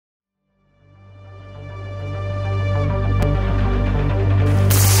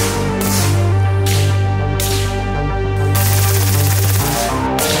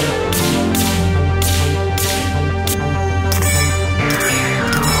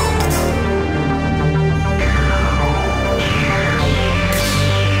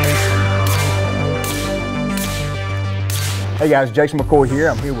Hey guys, Jason McCoy here.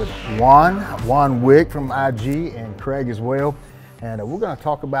 I'm here with Juan Wick from IG, and Craig as well. And we're going to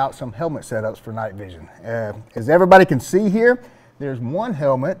talk about some helmet setups for night vision. As everybody can see here, there's one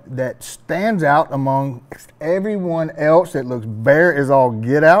helmet that stands out among everyone else that looks bare as all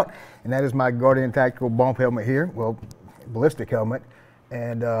get out, and that is my Guardian Tactical Bump helmet here, well, ballistic helmet.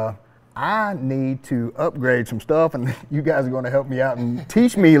 And I need to upgrade some stuff, and you guys are going to help me out and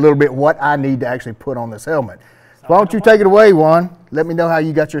teach me a little bit what I need to actually put on this helmet. So why don't you take it away, Juan? Let me know how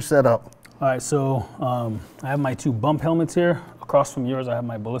you got your setup. All right, so I have my two bump helmets here. Across from yours, I have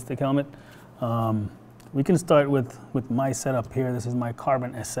my ballistic helmet. We can start with my setup here. This is my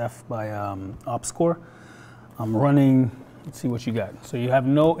Carbon SF by OpsCore. I'm running, let's see what you got. So you have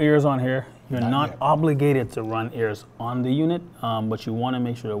no ears on here. You're not obligated to run ears on the unit, but you want to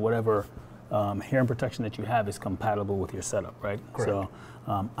make sure that whatever hearing protection that you have is compatible with your setup, right? Correct. So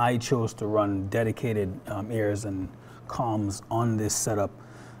I chose to run dedicated ears and comms on this setup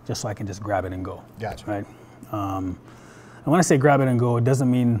just so I can just grab it and go. Gotcha. Right? And when I say grab it and go, it doesn't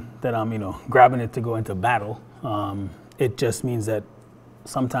mean that I'm, grabbing it to go into battle. It just means that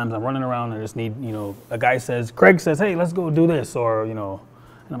sometimes I'm running around and I just need, a guy says, Craig says, hey, let's go do this, or, and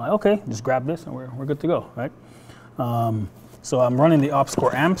I'm like, okay, just grab this and we're good to go, right? So I'm running the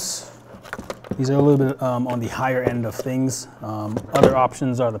OpsCore amps. These are a little bit on the higher end of things. Other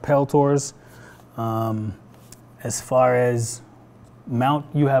options are the Peltors. As far as mount,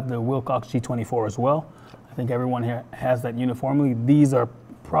 you have the Wilcox G24 as well. I think everyone here has that uniformly. These are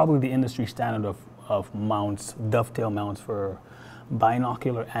probably the industry standard of mounts, dovetail mounts for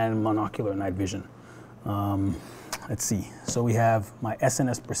binocular and monocular night vision. Let's see. So we have my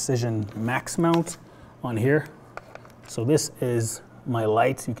SNS Precision Max mount on here. So this is my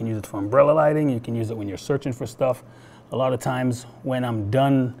lights. You can use it for umbrella lighting. You can use it when you're searching for stuff. A lot of times when I'm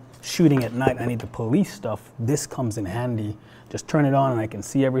done shooting at night, I need to police stuff. This comes in handy. Just turn it on and I can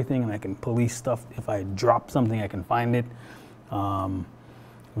see everything and I can police stuff. If I drop something, I can find it.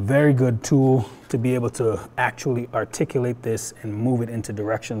 Very good tool to be able to actually articulate this and move it into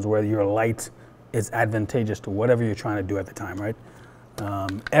directions where your light is advantageous to whatever you're trying to do at the time, right?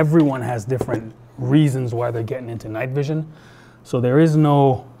 Everyone has different reasons why they're getting into night vision. So there is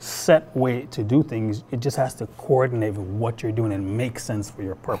no set way to do things. It just has to coordinate with what you're doing and make sense for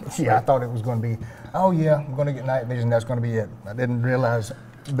your purpose. Yeah, right? I thought it was going to be, oh yeah, I'm going to get night vision, that's going to be it. I didn't realize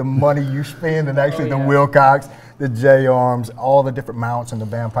the money you spend and actually the Wilcox, the J-arms, all the different mounts and the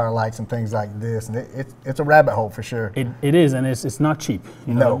vampire lights and things like this. And it's a rabbit hole for sure. It is, and it's not cheap.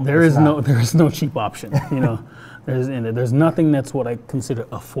 No, there is no cheap option. There's nothing that's what I consider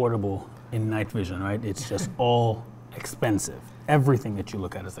affordable in night vision, right? It's just all expensive. Everything that you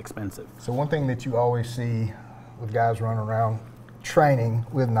look at is expensive. So one thing that you always see with guys running around training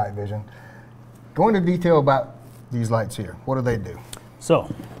with night vision, go into detail about these lights here. What do they do?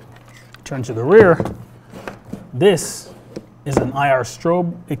 So, turn to the rear. This is an IR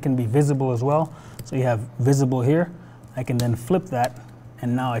strobe. It can be visible as well. So you have visible here. I can then flip that,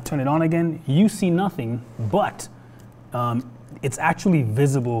 and now I turn it on again. You see nothing, but it's actually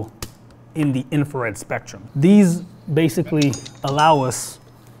visible in the infrared spectrum. These basically allow us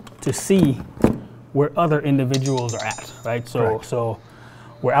to see where other individuals are at, right? So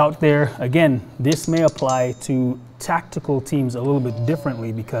we're out there. Again, this may apply to tactical teams a little bit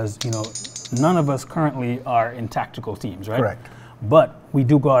differently because, none of us currently are in tactical teams, right? Correct. But we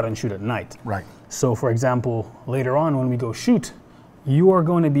do go out and shoot at night. Right. So for example, later on when we go shoot, you are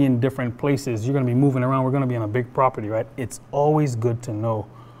going to be in different places. You're going to be moving around. We're going to be on a big property, right? It's always good to know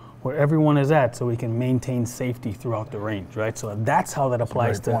where everyone is at so we can maintain safety throughout the range, right? So that's how that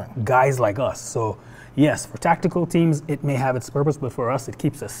applies to guys like us. So yes, for tactical teams, it may have its purpose, but for us, it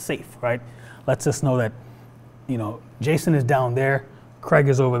keeps us safe, right? Lets us know that, Jason is down there, Craig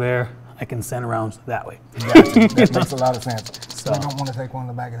is over there, I can send rounds that way. That makes a lot of sense. So I don't want to take one in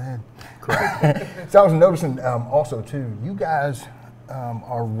the back of the head. Correct. So I was noticing also too, you guys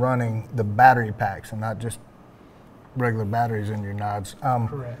are running the battery packs and not just regular batteries in your nods.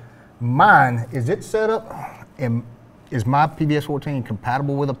 Correct. Mine, is it set up, is my PVS 14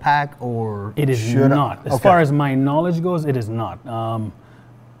 compatible with a pack, or it is not? As far as my knowledge goes, it is not.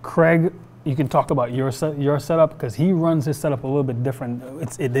 Craig, you can talk about your setup because he runs his setup a little bit different.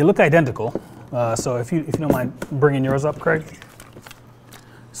 They look identical. So if you don't mind bringing yours up, Craig.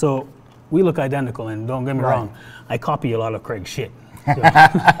 So we look identical, and don't get me wrong, I copy a lot of Craig's shit.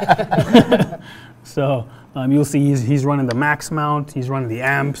 So you'll see he's running the max mount, he's running the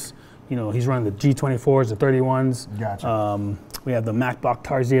amps, he's running the G24s, the 31s. Gotcha. We have the MacBlock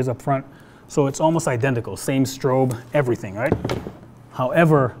Tarsiers up front. So it's almost identical, same strobe, everything, right?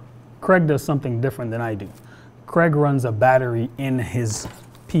 However, Craig does something different than I do. Craig runs a battery in his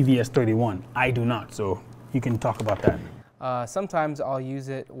PVS 31. I do not, so you can talk about that. Sometimes I'll use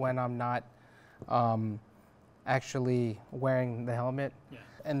it when I'm not actually wearing the helmet. Yeah.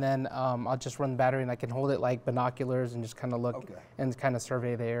 And then I'll just run the battery and I can hold it like binoculars and just kind of look and kind of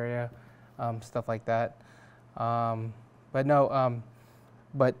survey the area, stuff like that. But no,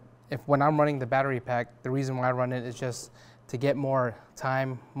 but when I'm running the battery pack, the reason why I run it is just to get more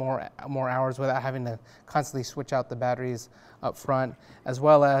time, more hours without having to constantly switch out the batteries up front, as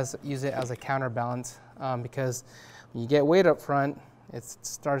well as use it as a counterbalance, because when you get weight up front, it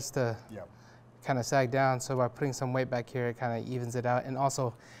starts to kind of sag down. So by putting some weight back here, it kind of evens it out. And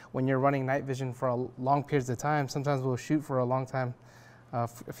also, when you're running night vision for long periods of time, sometimes we'll shoot for a long time, a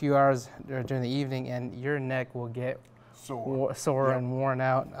few hours during the evening, and your neck will get sore and worn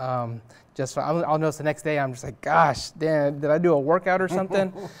out. I'll notice the next day I'm just like, gosh, damn, did I do a workout or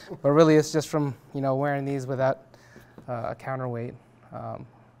something? But really, it's just from wearing these without a counterweight. Yeah,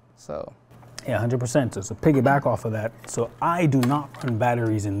 100%. So piggyback off of that. So I do not run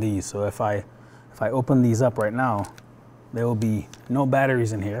batteries in these. So if I open these up right now, there will be no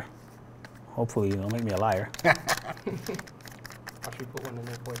batteries in here. Hopefully, you don't make me a liar. I'll actually put one in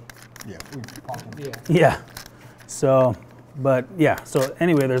there for you. Yeah. So, so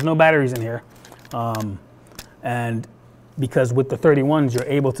anyway, there's no batteries in here. And because with the 31s, you're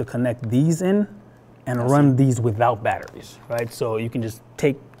able to connect these in and run these without batteries, right? So you can just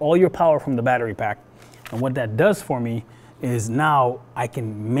take all your power from the battery pack. And what that does for me is now I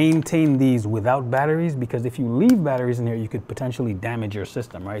can maintain these without batteries, because if you leave batteries in here, you could potentially damage your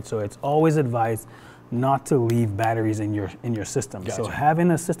system, right? So it's always advised not to leave batteries in your system. Gotcha. So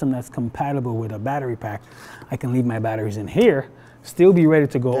having a system that's compatible with a battery pack, I can leave my batteries in here, still be ready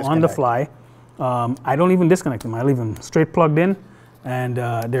to go on the fly. I don't even disconnect them. I leave them straight plugged in, and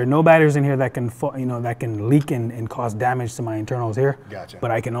there are no batteries in here that can that can leak and cause damage to my internals here. Gotcha.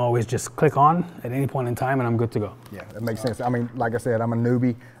 But I can always just click on at any point in time, and I'm good to go. Yeah, that makes sense. I mean, like I said, I'm a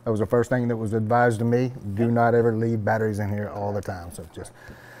newbie. That was the first thing that was advised to me. Do not ever leave batteries in here all the time.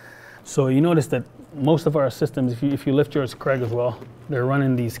 So you notice that most of our systems, if you lift yours, Craig, as well, they're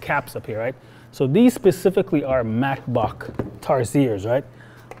running these caps up here, right? So these specifically are Macbach Tarsiers, right?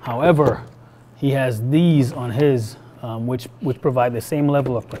 However, he has these on his, which provide the same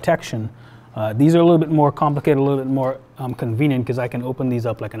level of protection. These are a little bit more complicated, a little bit more convenient, because I can open these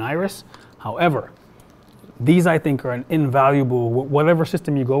up like an iris. However, these I think are an invaluable, whatever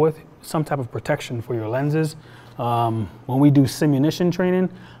system you go with, some type of protection for your lenses. When we do simunition training,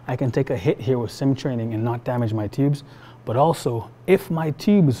 I can take a hit here with sim training and not damage my tubes. But also, if my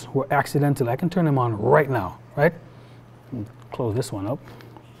tubes were accidental, I can turn them on right now, right? Close this one up.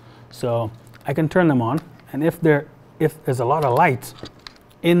 So I can turn them on, and if there's a lot of light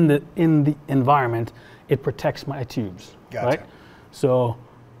in the environment, it protects my tubes, right? So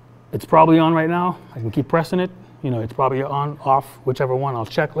it's probably on right now. I can keep pressing it. It's probably on, off, whichever one. I'll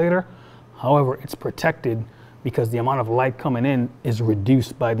check later. However, it's protected because the amount of light coming in is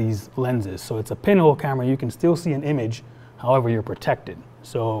reduced by these lenses. So it's a pinhole camera. You can still see an image, however, you're protected.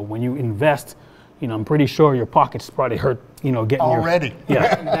 So when you invest, I'm pretty sure your pockets probably hurt, getting already.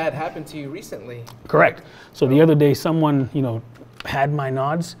 That happened to you recently. Correct. So the other day, someone, had my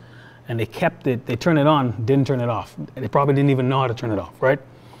nods, and they kept it. They turned it on, didn't turn it off. They probably didn't even know how to turn it off, right?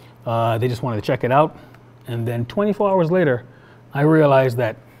 They just wanted to check it out. And then 24 hours later, I realized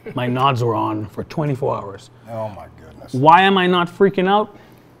that my nods were on for 24 hours. Oh my goodness. Why am I not freaking out?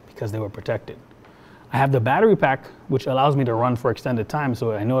 Because they were protected. I have the battery pack, which allows me to run for extended time,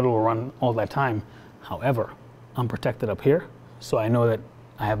 so I know it will run all that time. However, I'm protected up here, so I know that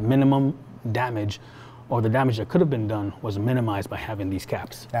I have minimum damage, or the damage that could have been done was minimized by having these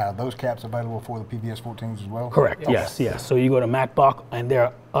caps. Now, are those caps available for the PVS 14s as well? Correct, yes. So you go to Macbach, and there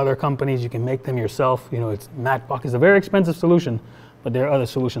are other companies, you can make them yourself. Macbach is a very expensive solution, but there are other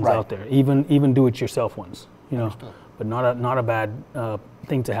solutions out there, even do-it-yourself ones. But not a bad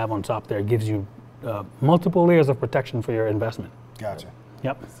thing to have on top there. It gives you multiple layers of protection for your investment. Gotcha.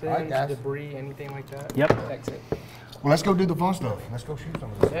 Yep. Debris, anything like that. Yep. Protects it. Well, let's go do the fun stuff. Let's go shoot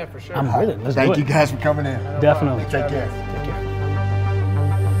some of this. Yeah, for sure. I'm with it. Let's do it. Thank you guys for coming in. Definitely. Take care. Take care.